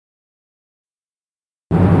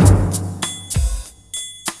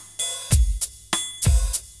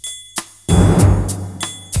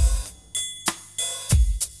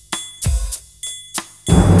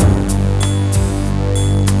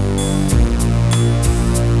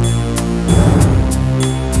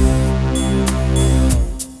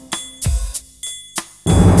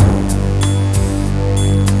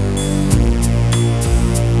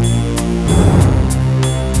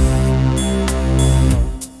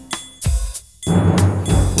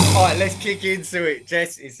let's kick into it,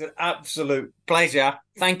 Jess. It's an absolute pleasure.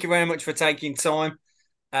 Thank you very much for taking time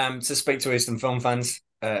to speak to Eastern film fans.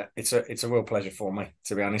 It's a real pleasure for me,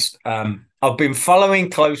 to be honest. I've been following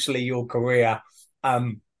closely your career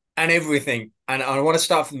and everything, and I want to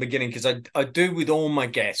start from the beginning because I do with all my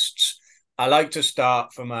guests. I like to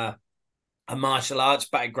start from a martial arts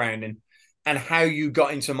background and how you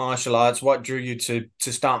got into martial arts, what drew you to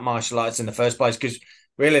start martial arts in the first place, because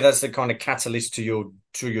really that's the kind of catalyst to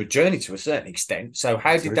your journey to a certain extent. So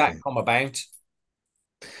how did that Absolutely. come about?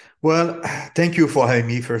 Well, thank you for having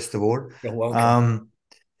me, first of all. You're welcome.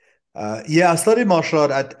 Um, yeah, I started martial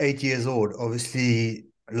art at 8 years old. Obviously,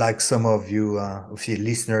 like some of you, obviously,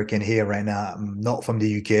 listener can hear right now, I'm not from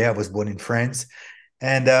the UK. I was born in France.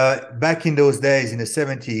 And back in those days, in the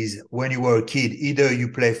 70s, when you were a kid, either you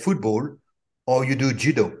play football or you do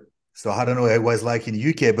judo. So I don't know what it was like in the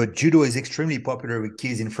UK, but judo is extremely popular with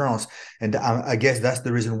kids in France. And I guess that's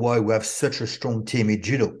the reason why we have such a strong team in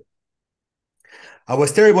judo. I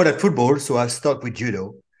was terrible at football, so I stuck with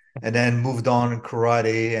judo and then moved on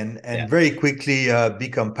karate and Yeah. very quickly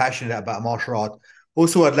become passionate about martial art.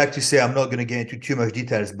 Also, I'd like to say I'm not going to get into too much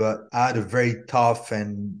details, but I had a very tough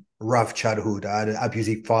and rough childhood. I had an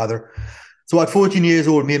abusive father. So at 14 years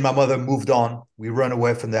old, me and my mother moved on. We ran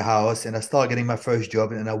away from the house and I started getting my first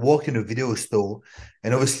job. And I worked in a video store.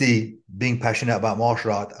 And obviously, being passionate about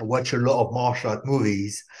martial art, I watch a lot of martial art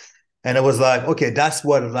movies. And I was like, okay, that's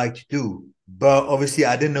what I'd like to do. But obviously,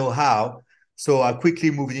 I didn't know how. So I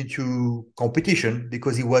quickly moved into competition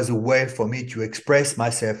because it was a way for me to express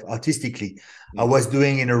myself artistically. I Mm. was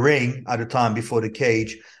doing in a ring at the time before the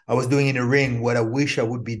cage. I was doing in a ring what I wish I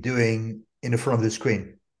would be doing in the front of the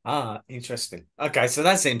screen. Ah, interesting. Okay, so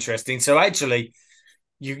that's interesting. So actually,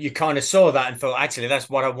 you kind of saw that and thought, actually, that's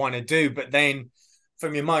what I want to do. But then,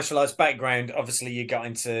 from your martial arts background, obviously, you got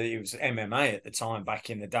into it was MMA at the time back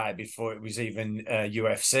in the day before it was even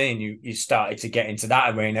UFC, and you started to get into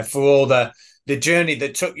that arena. For all the journey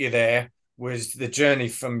that took you there was the journey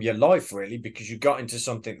from your life, really, because you got into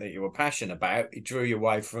something that you were passionate about. It drew you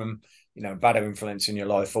away from bad influence in your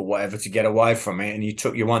life or whatever to get away from it, and you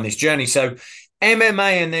took you on this journey. So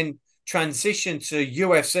MMA and then transition to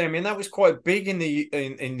UFC. I mean, that was quite big in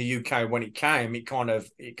the UK when it came. It kind of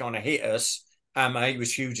hit us. It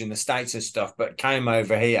was huge in the States and stuff, but came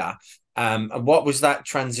over here. And what was that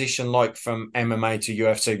transition like from MMA to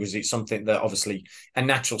UFC? Was it something that obviously a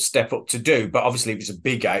natural step up to do, but obviously it was a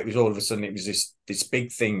big eight. It was all of a sudden it was this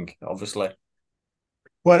big thing, obviously.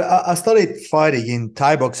 Well, I started fighting in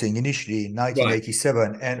Thai boxing initially in Right.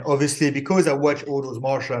 1987. And obviously, because I watched all those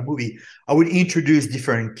martial art movies, I would introduce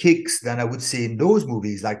different kicks than I would see in those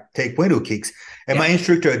movies, like Taekwondo kicks. And Yeah. my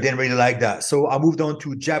instructor didn't really like that. So I moved on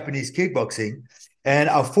to Japanese kickboxing. And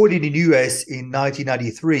I fought in the US in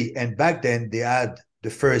 1993. And back then, they had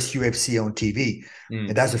the first UFC on TV. And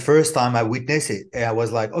Mm. that's the first time I witnessed it. And I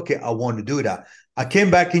was like, okay, I want to do that. I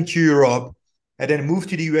came back into Europe and then moved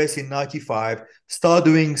to the US in 95, start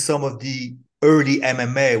doing some of the early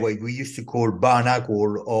MMA, what we used to call bar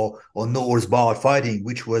knuckle or nose bar fighting,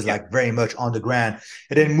 which was Yeah. like very much underground.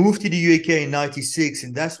 And then Mm. moved to the UK in 96.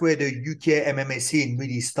 And that's where the UK MMA scene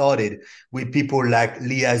really started with people like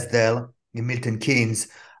Lee Asdell, Milton Keynes,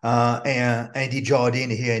 and Andy Jardine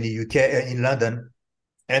here in the UK, in London.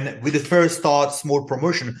 And with the first start, small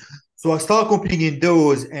promotion. So I started competing in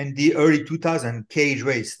those, and the early 2000 cage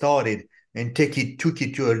race started and took it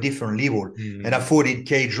to a different level. And I Mm. fought in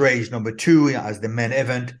cage race number two as the main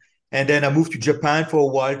event. And then I moved to Japan for a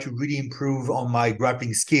while to really improve on my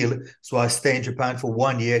grappling skill. So I stayed in Japan for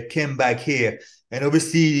 1 year, came back here. And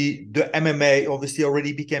obviously the MMA obviously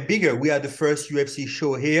already became bigger. We had the first UFC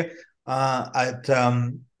show here at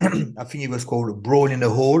I think it was called Brawl in the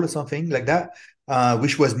Hall or something like that,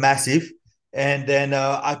 which was massive. And then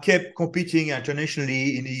I kept competing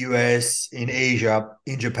internationally in the US, in Asia,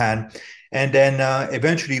 in Japan, and then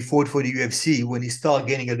eventually fought for the UFC when it started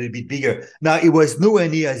getting a little bit bigger. Now, it was nowhere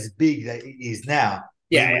near as big as it is now,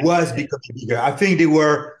 but it Yeah. was becoming bigger. I think they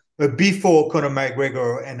were before Conor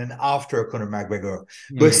McGregor and then after Conor McGregor.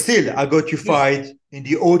 Yeah. But Mm. still, I got to Yeah. fight in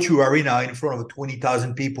the O2 Arena in front of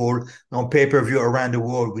 20,000 people on pay-per-view around the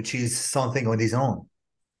world, which is something on its own.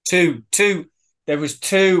 Two. There was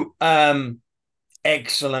two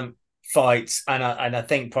excellent fights, and I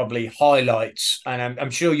think probably highlights, and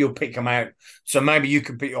I'm sure you'll pick them out. So maybe you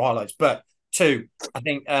can pick your highlights. But two, I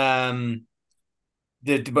think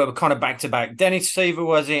the were kind of back to back. Dennis Seaver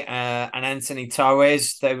was it, and Anthony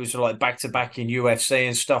Torres. They was like back to back in UFC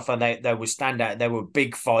and stuff, and they were standout. They were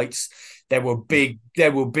big fights. They were Yeah. big. They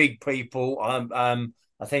were big people.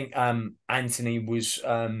 I think Anthony was.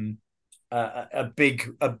 a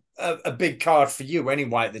big card for you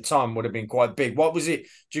anyway at the time would have been quite big. What was it?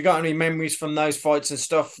 Do you got any memories from those fights and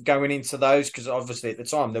stuff going into those? Because obviously at the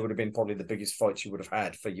time they would have been probably the biggest fights you would have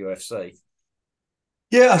had for UFC.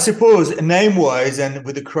 Yeah, I suppose name-wise and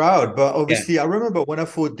with the crowd, but Yeah. obviously I remember when I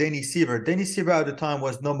fought Danny Silver. Danny Silver at the time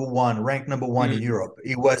was number one, ranked number one in Mm, Europe.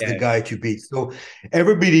 He was the yeah. guy to beat. So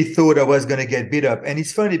everybody thought I was going to get beat up. And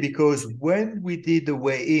it's funny because when we did the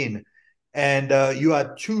weigh-in and you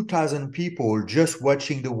had 2,000 people just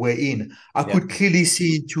watching the weigh-in, I Yeah. could clearly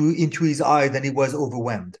see into his eyes that he was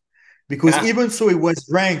overwhelmed. Because Ah, even so, he was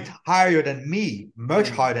ranked higher than me, much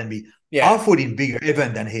mm, higher than me. I yeah. fought in bigger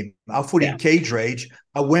event than him. I fought Yeah. in cage rage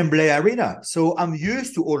at Wembley Arena. So I'm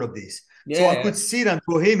used to all of this. So I Yeah. could see that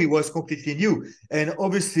for him, it was completely new. And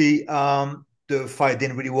obviously, the fight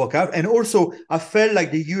didn't really work out. And also, I felt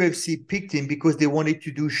like the UFC picked him because they wanted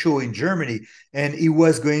to do show in Germany, and he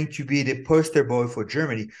was going to be the poster boy for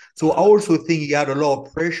Germany. So I Uh, also think he had a lot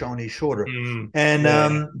of pressure on his shoulder. And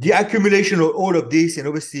yeah. the accumulation of all of this, and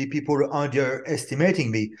obviously people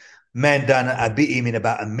underestimating me, man, Dan, I beat him in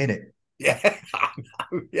about a minute. Yeah, I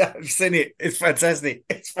know. Yeah, I've seen it. It's fantastic.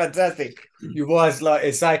 It's fantastic. You was like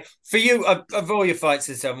I say for you of all your fights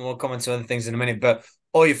and stuff. And we'll comment on other things in a minute. But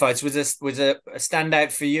all your fights was a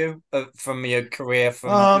standout for you from your career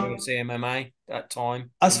from Um, UFC MMA that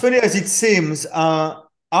time. as funny as it seems,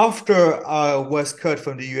 after I was cut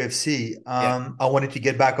from the UFC, Yeah, I wanted to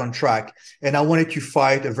get back on track and I wanted to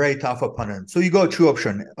fight a very tough opponent. So you got two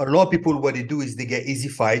options. A lot of people, what they do is they get easy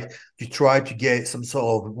fight to try to get some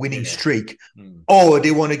sort of winning yeah. streak, Mm. or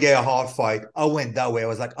they want to get a hard fight. I went that way. I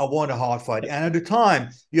was like, I want a hard fight. And at the time,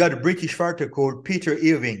 you had a British fighter called Peter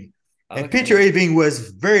Irving. And Peter Okay. Irving was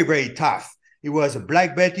very, very tough. He was a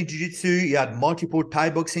black belt in jiu-jitsu. He had multiple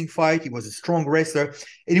Thai boxing fights. He was a strong wrestler.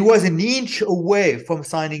 And he was an inch away from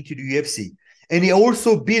signing to the UFC. And he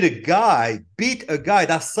also beat a guy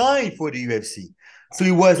that signed for the UFC. So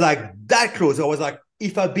he was like that close. I was like,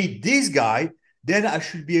 if I beat this guy, then I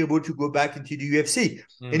should be able to go back into the UFC.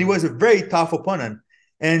 And he Mm. was a very tough opponent.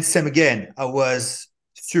 And same again, I was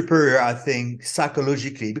superior, I think,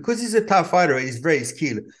 psychologically, because he's a tough fighter. He's very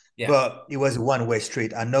skilled, Yeah. but it was a one-way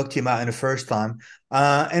street. I knocked him out in the first time.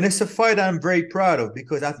 And it's a fight I'm very proud of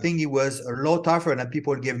because I think he was a lot tougher than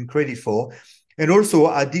people give him credit for. And also,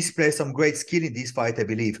 I displayed some great skill in this fight, I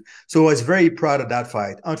believe. So I was very proud of that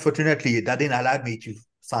fight. Unfortunately, that didn't allow me to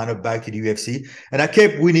sign up back to the UFC. And I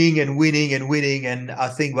kept winning and winning and winning. And I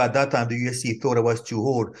think by that time, the UFC thought I was too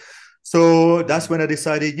old. So that's when I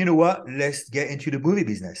decided, you know what, let's get into the movie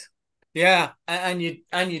business. Yeah, and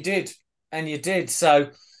you did. So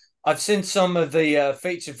I've seen some of the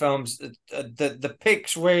feature films. The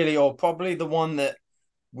picks really, or probably the one that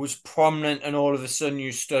was prominent, and all of a sudden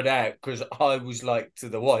you stood out because I was like to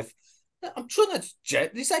the wife, I'm sure that's Jess.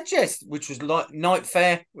 Is that Jess? Which was like Night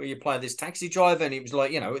Fair, where you play this taxi driver, and it was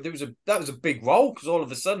like that was a big role because all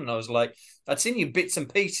of a sudden I was like, I'd seen you bits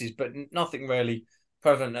and pieces, but nothing really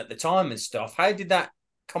prevalent at the time and stuff. How did that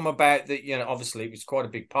come about? That obviously it was quite a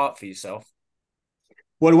big part for yourself.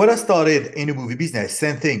 Well, when I started in the movie business,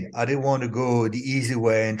 same thing. I didn't want to go the easy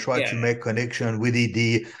way and try to Yeah, make connection with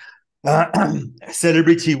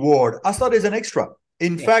celebrity world. I started as an extra.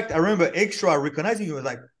 In yeah, fact, I remember extra recognizing me was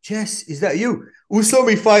like, Jess, is that you? Who saw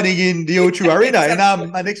me fighting in the O2 Arena? And exactly.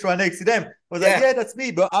 I'm an extra next to them. I was like, Yeah, yeah, that's me,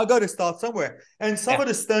 but I got to start somewhere. And some yeah, of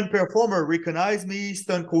the stunt performer recognized me,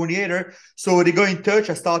 stunt coordinator. So they got in touch.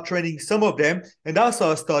 I started training some of them. And that's how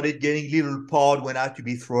I started getting little pod when I had to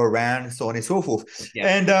be thrown around, so on and so forth. yeah.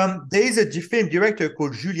 And there is a film director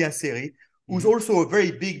called Julien Seri, who's Mhm. also a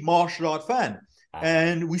very big martial art fan. Ah,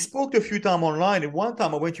 And we spoke a few times online. And one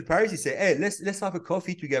time I went to Paris. He said, "Hey, let's have a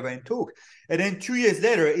coffee together and talk." And then 2 years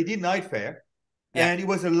later, he did Night Fair, yeah. and it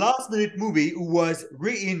was a last-minute movie. Who was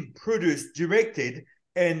written, produced, directed,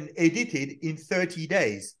 and edited in 30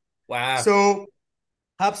 days. Wow. So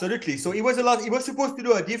absolutely. So it was a lot. He was supposed to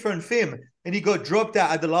do a different film, and he got dropped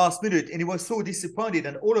out at the last minute, and he was so disappointed.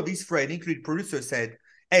 And all of his friends, including producers, said,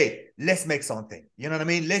 "Hey, let's make something. You know what I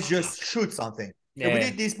mean? Let's just shoot something." And we Yeah.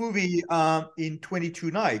 did this movie in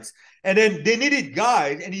 22 nights. And then they needed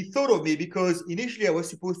guys, and he thought of me because initially I was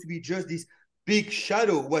supposed to be just this big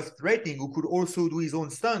shadow who was threatening, who could also do his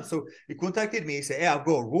own stunts. So he contacted me. He said, "Hey, I've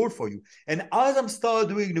got a role for you." And as I'm started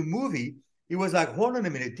doing the movie, he was like, "Hold on a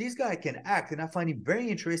minute, this guy can act." And I find him very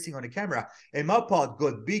interesting on the camera. And my part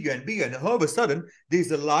got bigger and bigger. And all of a sudden,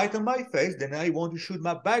 there's a light on my face. Then I want to shoot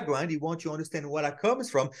my background. He wants to understand where I comes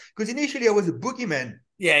from. Because initially I was a boogeyman.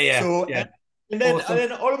 Yeah, yeah, So, yeah. and Awesome.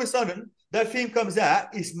 then all of a sudden, that film comes out.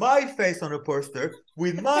 It's my face on a poster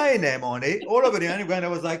with my name on it. All over the underground. I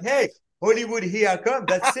was like, "Hey, Hollywood, here I come.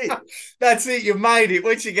 That's it. That's it. You made it.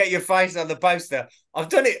 Once you get your face on the poster, I've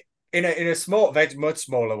done it in a small, much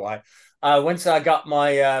smaller way. Once I got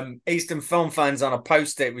my Eastern Film Fans on a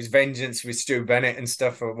poster, it was Vengeance with Stu Bennett and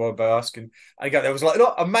stuff for World Basque. And I got there, was like,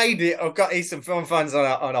 look, I made it. I've got Eastern Film Fans on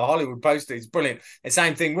a Hollywood poster. It's brilliant. And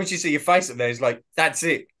same thing. Once you see your face up there, it's like, that's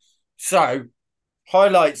it. So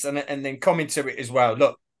highlights and then coming to it as well.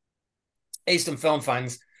 Look, Eastern Film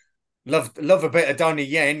Fans love a bit of Donnie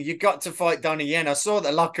Yen. You got to fight Donnie Yen. I saw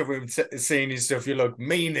the locker room scene and stuff. You look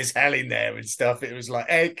mean as hell in there and stuff. It was like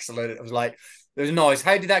excellent. It was like, it was nice.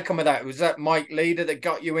 How did that come about? Was that Mike Leader that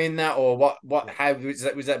got you in that, or what? What? How was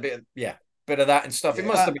that? Was that a bit? Bit of that and stuff. It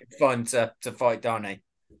must have been fun to fight Donnie.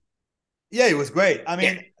 Yeah, it was great. I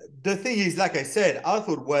mean, the thing is, like I said, I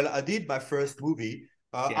thought, well, I did my first movie.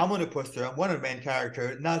 I'm on a poster. I'm one of the main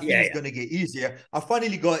characters. Now things going to get easier. I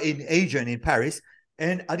finally got an agent in Paris,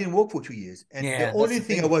 and I didn't work for 2 years. And the only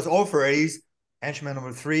thing I was offered is henchman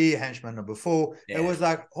number 3, henchman number 4. It was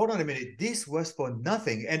like, hold on a minute, this was for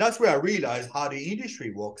nothing. And that's where I realized how the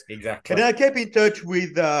industry works. Exactly. And then I kept in touch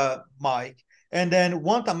with Mike. And then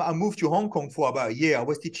one time I moved to Hong Kong for about a year. I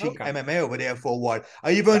was teaching MMA over there for a while.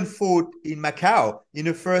 I even fought in Macau in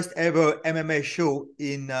the first ever MMA show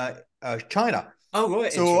in China. Oh,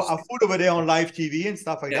 right. So I fought over there on live TV and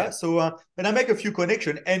stuff like that. So, and I make a few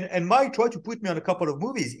connections. And Mike tried to put me on a couple of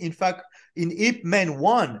movies. In fact, in Ip Man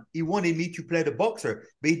 1, he wanted me to play the boxer,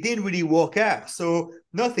 but it didn't really work out. So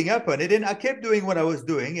nothing happened. And then I kept doing what I was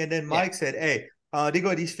doing. And then Mike said, hey, they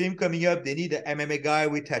got this film coming up. They need an MMA guy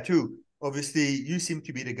with tattoo. Obviously, you seem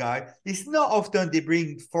to be the guy. It's not often they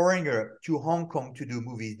bring foreigner to Hong Kong to do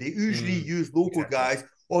movies. They usually use local guys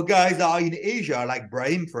or guys that are in Asia, like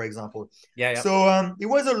Brahim, for example. So it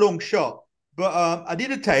was a long shot. But I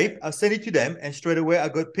did a tape. I sent it to them. And straight away, I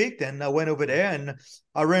got picked. And I went over there. And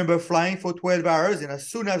I remember flying for 12 hours. And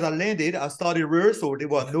as soon as I landed, I started rehearsal. There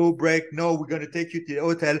was no break. No, we're going to take you to the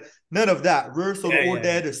hotel. None of that. Rehearsal all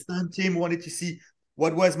day. The stunt team wanted to see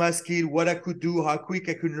what was my skill, what I could do, how quick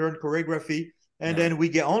I could learn choreography. And then we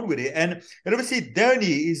get on with it. And obviously, Donnie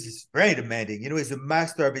is very demanding. You know, he's a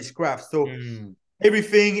master of his craft. So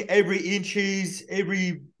everything, every inches,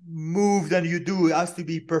 every move that you do has to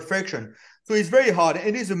be perfection. So it's very hard.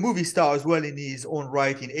 And he's a movie star as well in his own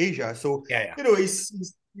right in Asia. So, you know,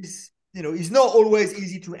 it's not always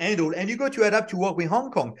easy to handle. And you got to adapt to work with Hong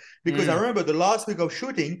Kong. Because I remember the last week of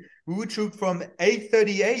shooting, we would shoot from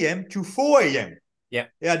 8:30 a.m. to 4 a.m.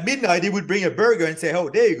 At midnight, they would bring a burger and say, oh,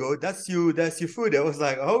 there you go. That's your food. I was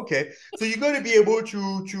like, oh, okay. So you got to be able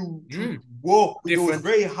to work with those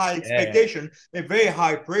very high expectations and very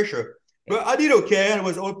high pressure. But I did okay. I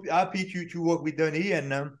was happy to work with Donnie.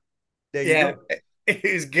 And there you go.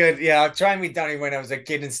 It was good. Yeah, I trained with Donnie when I was a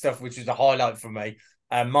kid and stuff, which was a highlight for me.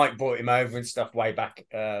 Mike brought him over and stuff way back.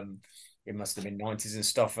 It must have been 90s and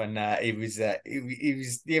stuff. And he was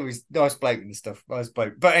nice bloke and stuff. Nice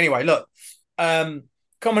bloke. But anyway, look.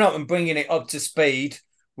 Coming up and bringing it up to speed,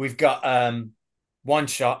 we've got One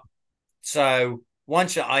Shot. So One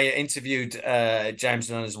Shot, I interviewed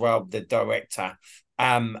James Nunn as well, the director,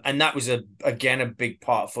 and that was again a big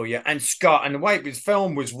part for you. And Scott, and the way it was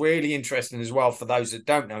filmed was really interesting as well for those that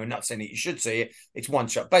don't know. And not saying that you should see it, it's One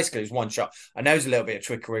Shot. Basically, it's One Shot. I know there's a little bit of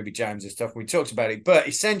trickery with James and stuff. We talked about it, but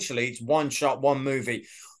essentially, it's one shot, one movie.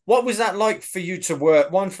 What was that like for you to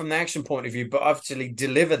work, one from the action point of view, but actually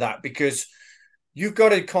deliver that? Because you've got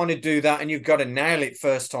to kind of do that and you've got to nail it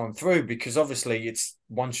first time through, because obviously it's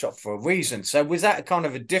one shot for a reason. So was that kind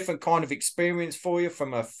of a different kind of experience for you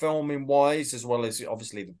from a filming wise, as well as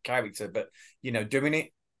obviously the character, but, you know, doing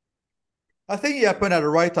it? I think it happened at the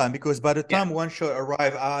right time, because by the time One Shot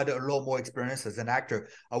arrived, I had a lot more experience as an actor.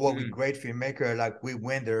 I worked with great filmmakers like Wim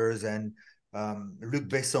Wenders and Luc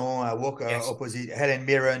Besson. I work opposite Helen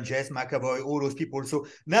Mirren, Jess McAvoy, all those people. So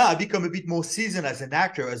now I become a bit more seasoned as an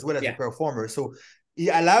actor as well as a performer. So it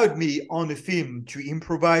allowed me on the film to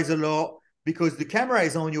improvise a lot, because the camera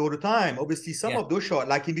is on you all the time. Obviously, some of those shots,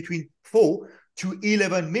 like in between 4 to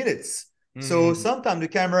 11 minutes. So sometimes the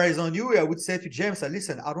camera is on you. I would say to James,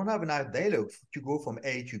 listen, I don't have enough dialogue to go from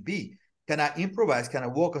A to B. Can I improvise? Can I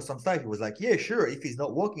work on some stuff? He was like, yeah, sure. If it's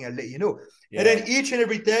not working, I'll let you know. And then each and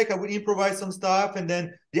every take, I would improvise some stuff. And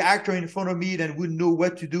then the actor in front of me then would know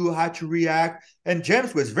what to do, how to react. And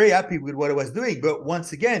James was very happy with what I was doing. But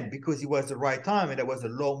once again, because it was the right time and I was a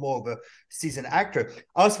lot more of a seasoned actor.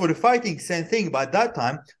 As for the fighting, same thing. By that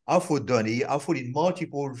time, I fought Donnie. I fought in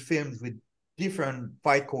multiple films with different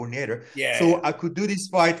fight coordinator. So I could do this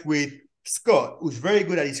fight with Scott, who's very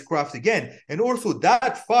good at his craft again. And also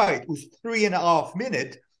that fight was 3.5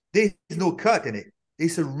 minutes. There's no cut in it.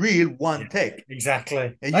 It's a real Yeah, one take.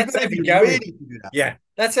 exactly. And you That's got to heavy be going. ready to do that. Yeah,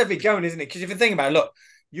 that's heavy going, isn't it? Because if you think about it, look,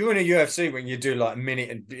 you're in a UFC when you do like a minute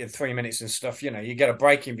and 3 minutes and stuff, you get a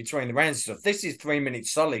break in between the rounds and stuff. This is 3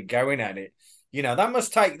 minutes solid going at it.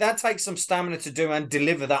 That takes some stamina to do and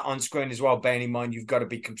deliver that on screen as well. Bearing in mind you've got to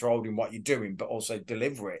be controlled in what you're doing, but also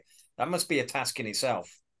deliver it. That must be a task in itself.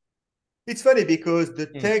 It's funny because the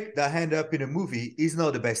Mm. take that end up in a movie is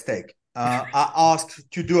not the best take. I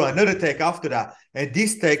asked to do another take after that, and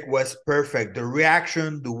this take was perfect. The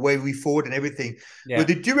reaction, the way we fought, and everything. Yeah. But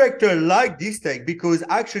the director liked this take because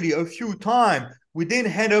actually a few times we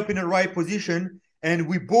didn't end up in the right position, and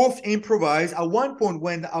we both improvised. At one point,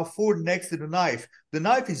 when I fought next to the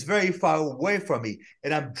knife is very far away from me,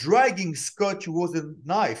 and I'm dragging Scott towards the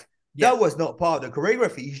knife. Yeah. That was not part of the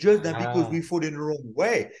choreography. It's just that because Ah. we fought in the wrong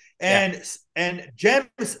way. Yeah. And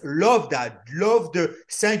James loved that, loved the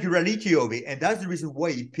singularity of it, and that's the reason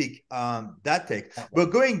why he picked that take. But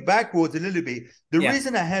going backwards a little bit, the Yeah.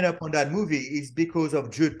 reason I end up on that movie is because of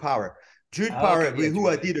Jude Power. Jude Oh, Power, okay. Yeah, who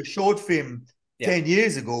I did a short film yeah. 10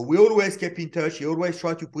 years ago. We always kept in touch. He always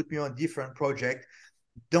tried to put me on different projects.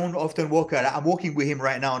 Don't often work out. I'm working with him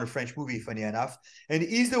right now on a French movie, funny enough. And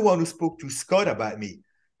he's the one who spoke to Scott about me.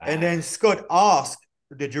 And then Scott asked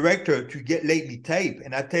the director to let me tape,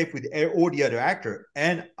 and I taped with all the other actor,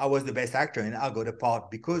 and I was the best actor, and I got a part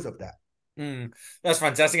because of that. That's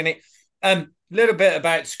fantastic, isn't it? Little bit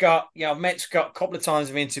about Scott. I've met Scott a couple of times.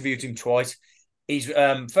 I've interviewed him twice. He's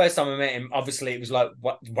first time I met him. Obviously, it was like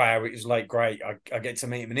wow. It was like great. I get to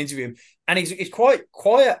meet him and interview him, and he's quite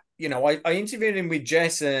quiet. I interviewed him with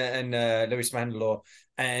Jess and Lewis Mandalore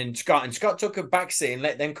and Scott took a back seat and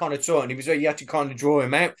let them kind of talk. And he was you had to kind of draw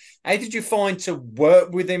him out. How did you find to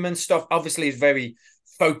work with him and stuff? Obviously, he's very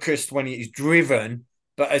focused when he's driven,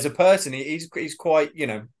 but as a person, he's quite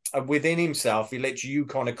within himself. He lets you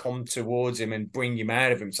kind of come towards him and bring him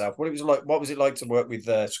out of himself. What was it like to work with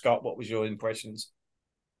Scott? What was your impressions?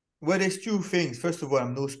 Well, there's two things. First of all,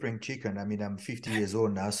 I'm no spring chicken. I mean, I'm 50 years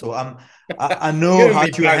old now, so I know how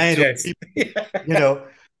to handle people, you know.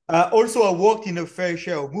 Also, I worked in a fair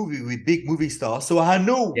share of movie with big movie stars, so I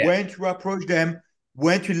know when to approach them,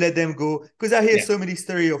 when to let them go. Because I hear so many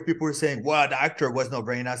stories of people saying, "Well, the actor was not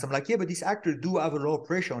very nice." I'm like, yeah, but this actor do have a lot of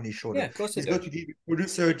pressure on his shoulder. Yeah, of course he's got to deal with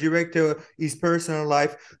producer, director, his personal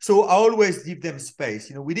life. So I always give them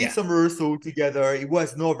space. We did some rehearsal together. It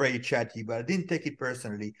was not very chatty, but I didn't take it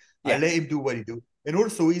personally. I let him do what he do. And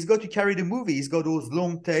also, he's got to carry the movie. He's got those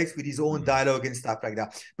long takes with his own dialogue and stuff like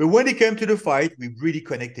that. But when it came to the fight, we really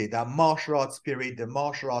connected. That martial art spirit, the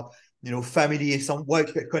martial art, family,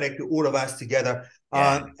 somewhat connected all of us together.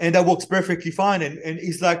 And that works perfectly fine. And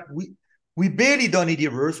it's like we barely done any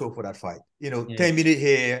rehearsal for that fight. 10 minutes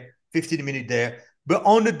here, 15 minutes there. But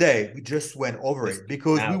on the day, we just went over it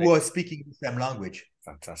because we were speaking the same language.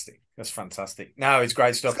 Fantastic. That's fantastic. No, it's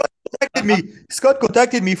great stuff. Scott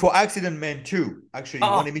contacted me for Accident Man 2. Actually, he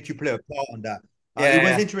wanted me to play a part on that. He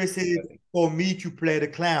was interested for me to play the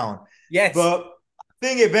clown. Yes. But I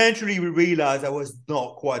think eventually we realized I was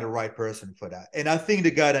not quite the right person for that. And I think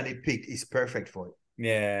the guy that he picked is perfect for it.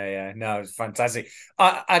 Yeah. No, it's fantastic.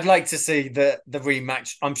 I'd like to see the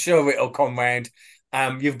rematch. I'm sure it'll come round.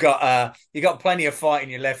 You've got plenty of fight in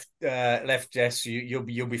your left, Jess. You'll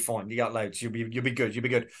be fine. You got loads. You'll be good. You'll be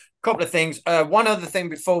good. Couple of things. One other thing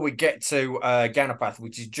before we get to Ganapath,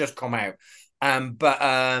 which has just come out.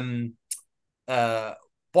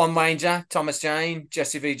 One Ranger, Thomas Jane,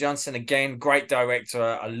 Jesse V. Johnson, again, great director.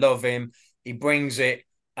 I love him. He brings it.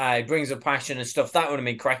 He brings a passion and stuff. That would have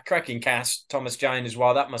been cracking cast. Thomas Jane as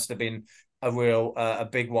well. That must have been a real a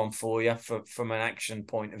big one for you from an action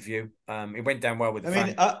point of view. It went down well with the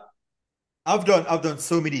fans. I've done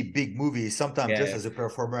so many big movies, sometimes just as a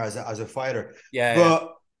performer, as a fighter.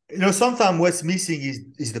 But sometimes what's missing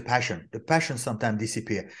is the passion. The passion sometimes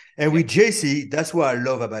disappear. And with Jesse, that's what I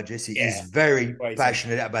love about Jesse. He's very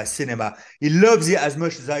passionate about cinema. He loves it as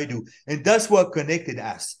much as I do. And that's what connected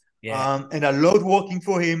us. And I loved working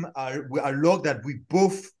for him. I loved that we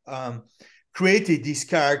both created this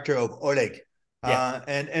character of Oleg.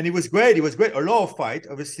 And it was great. It was great. A lot of fight,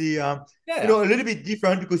 obviously. A little bit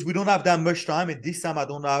different because we don't have that much time. And this time I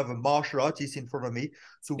don't have a martial artist in front of me.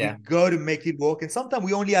 So we got to make it work. And sometimes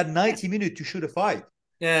we only had 90 minutes to shoot a fight.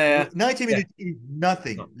 90 minutes is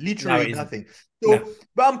nothing, literally nothing. So,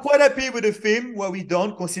 but I'm quite happy with the film, what we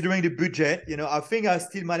done, considering the budget. I think I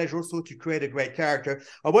still managed also to create a great character.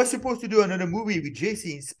 I was supposed to do another movie with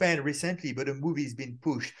JC in Spain recently, but the movie's been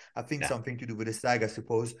pushed. I think something to do with the SAG, I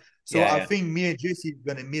suppose. So I think me and JC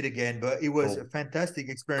are going to meet again, but it was a fantastic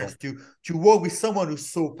experience to work with someone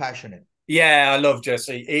who's so passionate. Yeah, I love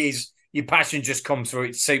Jesse. Your passion just comes through.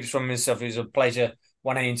 It seeps from himself. It's a pleasure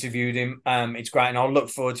when I interviewed him. It's great, and I'll look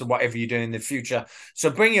forward to whatever you do in the future. So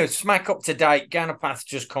bring you smack up to date. Ganapath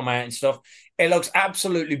just come out and stuff. It looks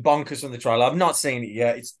absolutely bonkers on the trailer. I've not seen it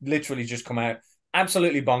yet. It's literally just come out.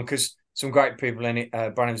 Absolutely bonkers. Some great people in it.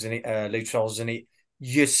 Brandon's in it. Luke Charles in it.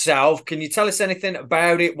 Yourself, can you tell us anything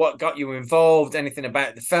about it? What got you involved? Anything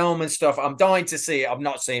about the film and stuff? I'm dying to see it. I've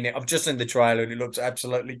not seen it. I've just seen the trailer and it looks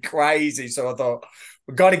absolutely crazy. So I thought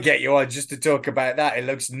we've got to get you on just to talk about that. It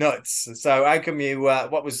looks nuts. So how come you?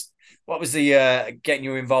 What was the getting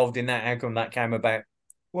you involved in that? How come that came about?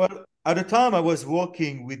 Well, at the time, I was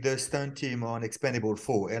working with the stunt team on Expendable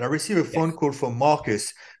 4, and I received a phone Yes. call from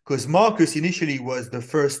Marcus because Marcus initially was the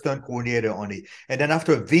first stunt coordinator on it. And then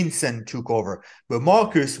after Vincent took over, but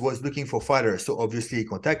Marcus was looking for fighters. So obviously he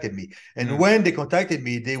contacted me. And when they contacted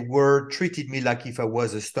me, they were treated me like if I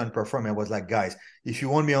was a stunt performer. I was like, guys, if you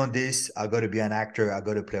want me on this, I got to be an actor. I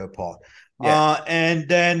got to play a part. Yeah. And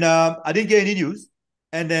then I didn't get any news.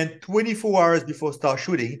 And then 24 hours before start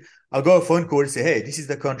shooting, I got a phone call and say, hey, this is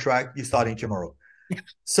the contract. You're starting tomorrow.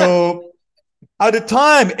 So at the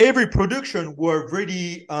time, every production were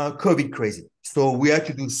really COVID crazy. So we had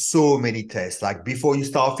to do so many tests. Like before you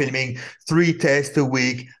start filming, 3 tests a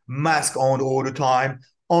week, mask on all the time.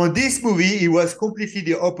 On this movie, it was completely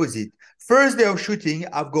the opposite. First day of shooting,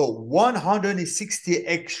 I've got 160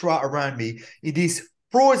 extra around me in this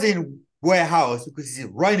frozen warehouse because it's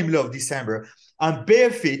right in the middle of December. I'm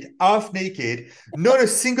barefoot, half naked. Not a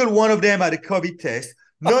single one of them had a COVID test.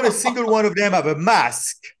 Not a single one of them have a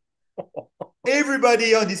mask.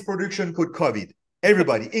 Everybody on this production caught COVID.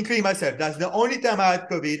 Everybody, including myself. That's the only time I had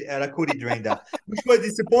COVID, and I caught it during that, which was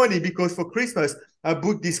disappointing because for Christmas, I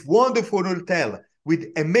booked this wonderful hotel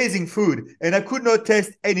with amazing food, and I could not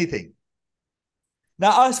test anything.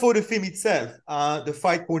 Now, as for the film itself, the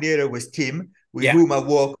fight coordinator was Tim, with Yeah. whom I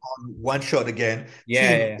work on One Shot again. Yeah.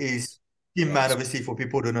 Tim Yeah. is Tim Man, obviously, for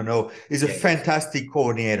people who don't know, is a Yeah. fantastic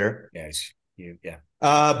coordinator. Yes. You. Yeah.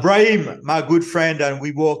 Brahim, my good friend, and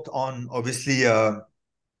we worked on obviously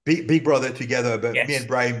Big Brother together, but me Yes. and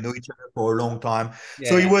Brahim know each other for a long time.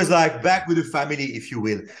 So he Yeah. was like back with the family, if you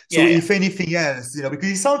will. So Yeah. Yeah. if anything else, because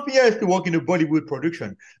it's something else to work in a Bollywood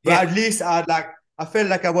production, but Yeah. at least I felt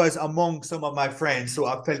like I was among some of my friends, so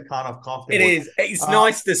I felt kind of It comfortable. is. It's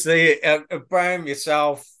nice to see it. Brown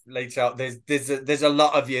yourself, later. There's a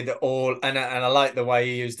lot of you that all and I like the way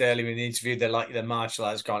you used earlier in the interview. They're like the martial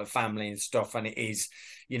arts kind of family and stuff. And it is,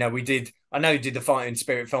 we did. I know you did the Fighting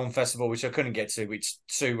Spirit Film Festival, which I couldn't get to, which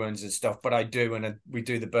Sue runs and stuff, but I do, and we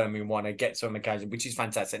do the Birmingham one. I get to on occasion, which is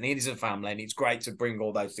fantastic. And it is a family, and it's great to bring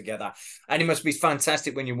all those together. And it must be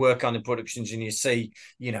fantastic when you work on the productions and you see,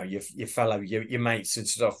 your fellow, your mates and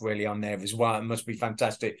stuff really on there as well. It must be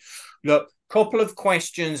fantastic. Look, couple of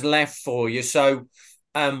questions left for you. So,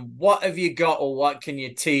 what have you got, or what can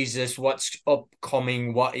you tease us? What's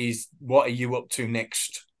upcoming? What are you up to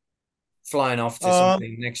next? Flying off to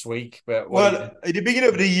something next week, but what are you? Well, at the beginning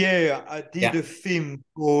of the year, I did Yeah, a film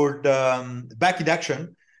called Back in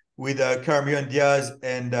Action with Cameron Diaz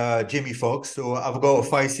and Jamie Foxx. So I've got a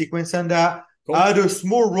fight sequence on that. I cool. had a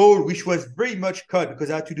small role which was very much cut because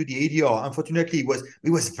I had to do the ADR. Unfortunately, it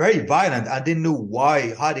was very violent. I didn't know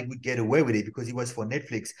how they would get away with it because it was for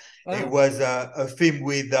Netflix. It Oh, was a film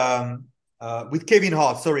with Kevin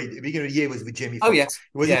Hart. Sorry, the beginning of the year was with Jamie oh Foxx. yes,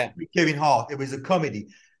 It was yeah, with Kevin Hart. It was a comedy.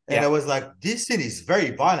 And I yeah. was like, this scene is very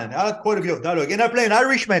violent. I had quite a bit of dialogue. And I play an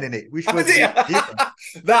Irishman in it, which was a bit different.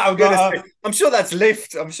 That I'm But gonna say. I'm sure that's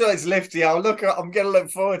Lift. I'm sure it's Lift. Yeah, I'm gonna look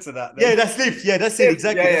forward to that then. yeah, that's Lift. Yeah, that's it. Lift.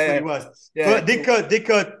 Exactly. Yeah, That's what yeah, it was. yeah. Yeah, But they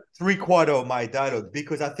cool. cut 3/4 of my dialogue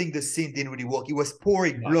because I think the scene didn't really work. It was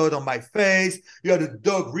pouring Right. blood on my face. You had a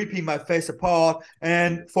dog ripping my face apart.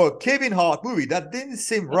 And for a Kevin Hart movie, that didn't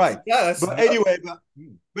seem right. Yeah, that's But nuts. anyway, but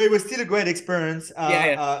it was still a great experience. Yeah,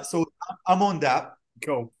 yeah. So I'm on that.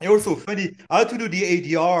 Cool. And also funny, I had to do the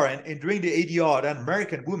ADR, and during the ADR, that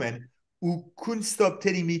American woman who couldn't stop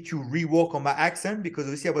telling me to rework on my accent because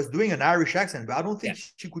obviously I was doing an Irish accent, but I don't Yeah. think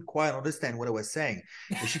she could quite understand what I was saying.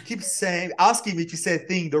 And she keeps asking me to say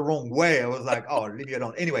things the wrong way. I was like, oh, leave me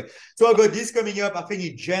alone. Anyway, so I got this coming up, I think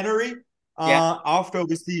in January. Yeah. After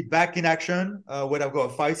obviously Back in Action, where I've got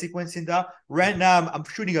a fight sequence in that. Right now, I'm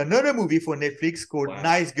shooting another movie for Netflix called Wow.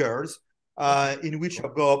 Nice Girls, in which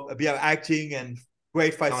I've got a bit of acting and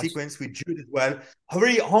great fight Nice. sequence with Jude as well. A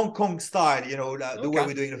very Hong Kong style, the way Okay.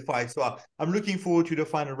 we're doing the fight. So I'm looking forward to the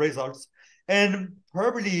final results. And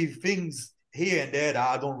probably things here and there that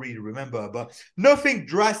I don't really remember, but nothing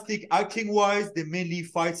drastic acting wise. They're mainly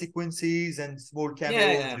fight sequences and small cameos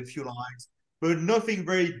Yeah. with a few lines, but nothing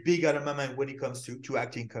very big at the moment when it comes to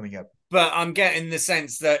acting coming up. But I'm getting the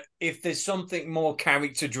sense that if there's something more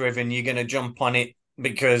character driven, you're going to jump on it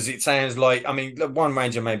because it sounds like, I mean, One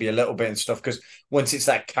Ranger maybe a little bit and stuff, because once it's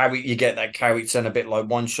that character, you get that character, and a bit like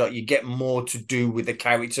One Shot, you get more to do with the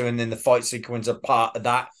character, and then the fight sequence are part of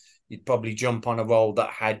that. You'd probably jump on a role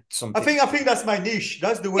that had something. I think that's my niche.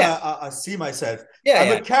 That's the way Yeah, I see myself. yeah, I'm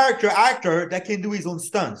a yeah, character actor that can do his own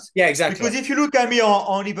stunts. yeah, exactly. Because if you look at me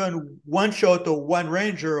on even One Shot or One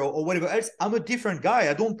Ranger or whatever else, I'm a different guy.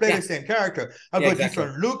 I don't play Yeah, the same character. I've yeah, got exactly.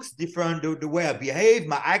 different looks, different the way I behave.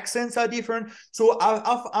 My accents are different. So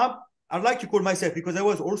I like to call myself, because I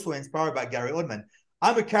was also inspired by Gary Oldman,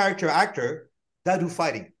 I'm a character actor that do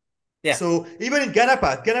fighting. Yeah, So even in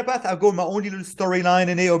Ganapath, I've got my own little storyline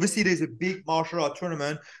in there. Obviously, there's a big martial art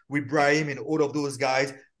tournament with Brahim and all of those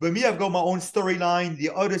guys. But me, I've got my own storyline. The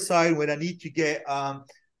other side, when I need to get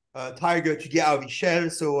Tiger to get out of his shell.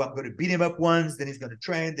 So I'm going to beat him up once, then he's going to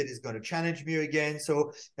train, then he's going to challenge me again.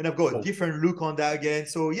 So, and I've got a different look on that again.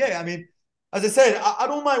 So yeah, I mean, as I said, I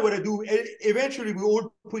don't mind what I do. Eventually, we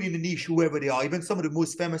all put in a niche, whoever they are. Even some of the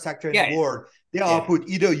most famous actors in the world, they are put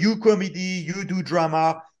either you comedy, you do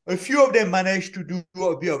drama. A few of them manage to do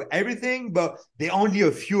a bit of everything, but they're only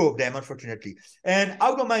a few of them, unfortunately. And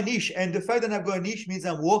I've got my niche, and the fact that I've got a niche means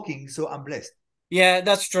I'm working, so I'm blessed. yeah,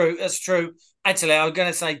 that's true. That's true. Actually, I was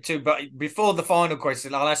going to say too, but before the final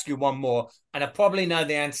question, I'll ask you one more, and I probably know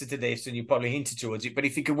the answer to this, and you probably hinted towards it. But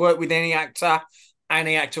if you could work with any actor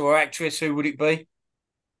or actress, who would it be?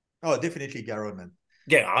 Oh, definitely Gary Oldman.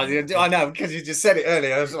 Yeah, I know, because you just said it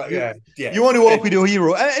earlier. I was like, you, yeah, yeah. you want to work with your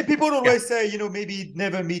hero. And people Yeah, always say, maybe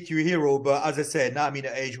never meet your hero. But as I said, now I'm in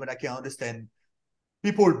an age when I can understand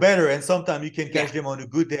people better, and sometimes you can catch yeah, them on a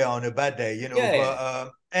good day or on a bad day, yeah, yeah,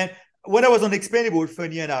 But and when I was on Expendables,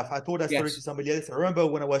 funny enough, I told that story to yes, somebody else. I remember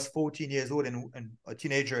when I was 14 years old and a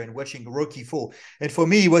teenager and watching Rocky 4. And for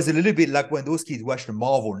me, it was a little bit like when those kids watch the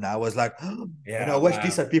Marvel now. I was like, yeah. I watched Wow.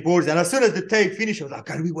 this at people's. And as soon as the tape finished, I was like,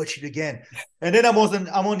 can we watch it again? And then I'm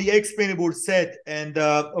on the Expendables set. And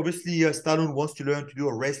obviously, Stallone wants to learn to do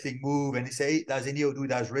a wrestling move. And he say, hey, does any of you do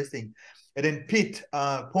that wrestling? And then Pete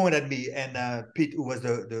pointed at me, and Pete, who was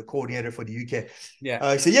the coordinator for the UK,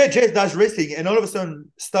 Yeah, he said, yeah, Jess does wrestling. And all of a sudden,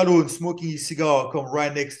 Stallone, smoking his cigar, come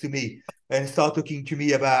right next to me and start talking to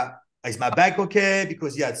me about, is my back okay?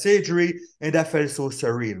 Because he had surgery. And that felt so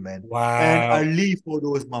surreal, man. And I wow. live for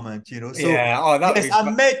those moments. So, Yeah. Oh, that would yes,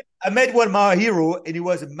 be. I met one of my hero, and it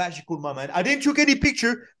was a magical moment. I didn't took any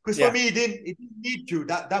picture because for Yeah, me, it didn't need to.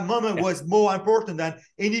 That moment yeah. was more important than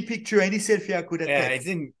any picture, any selfie I could have Yeah,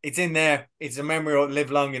 taken. it's in there. It's a memory or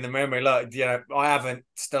live long in the memory. Like, I haven't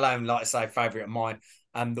Stallone, like I say, favorite of mine.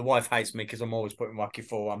 The wife hates me because I'm always putting Rocky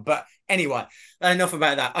 4 on. But anyway, enough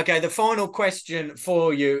about that. Okay, the final question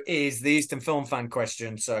for you is the Eastern Film Fan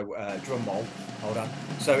question. So drum roll, hold on.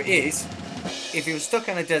 So it is, if you were stuck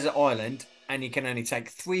on a desert island and you can only take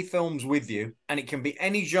 3 films with you, and it can be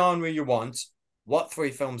any genre you want, what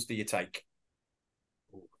 3 films do you take?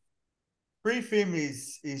 Pre-film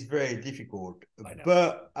is very difficult, I know.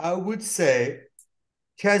 but I would say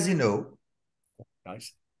Casino,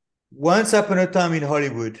 Nice. Once Upon a Time in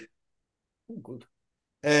Hollywood, Oh, good.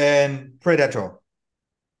 and Predator.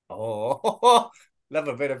 Oh, love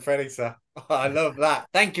a bit of Predator. Oh, I love that.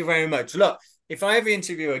 Thank you very much. Look, if I ever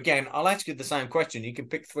interview again, I'll ask you the same question. You can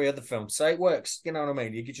pick 3 other films. So it works. You know what I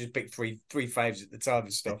mean? You could just pick three faves at the time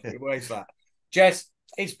and stuff. It works like that. Jess,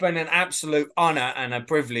 it's been an absolute honor and a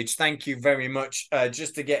privilege. Thank you very much.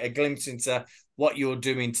 Just to get a glimpse into what you're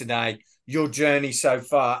doing today, your journey so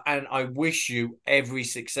far, and I wish you every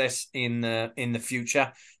success in the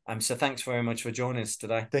future. So thanks very much for joining us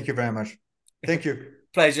today. Thank you very much. Thank you.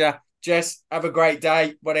 Pleasure. Jess, have a great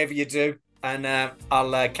day, whatever you do. And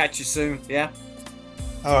I'll catch you soon. Yeah.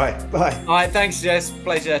 All right. Bye. All right. Thanks, Jess.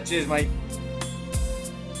 Pleasure. Cheers, mate.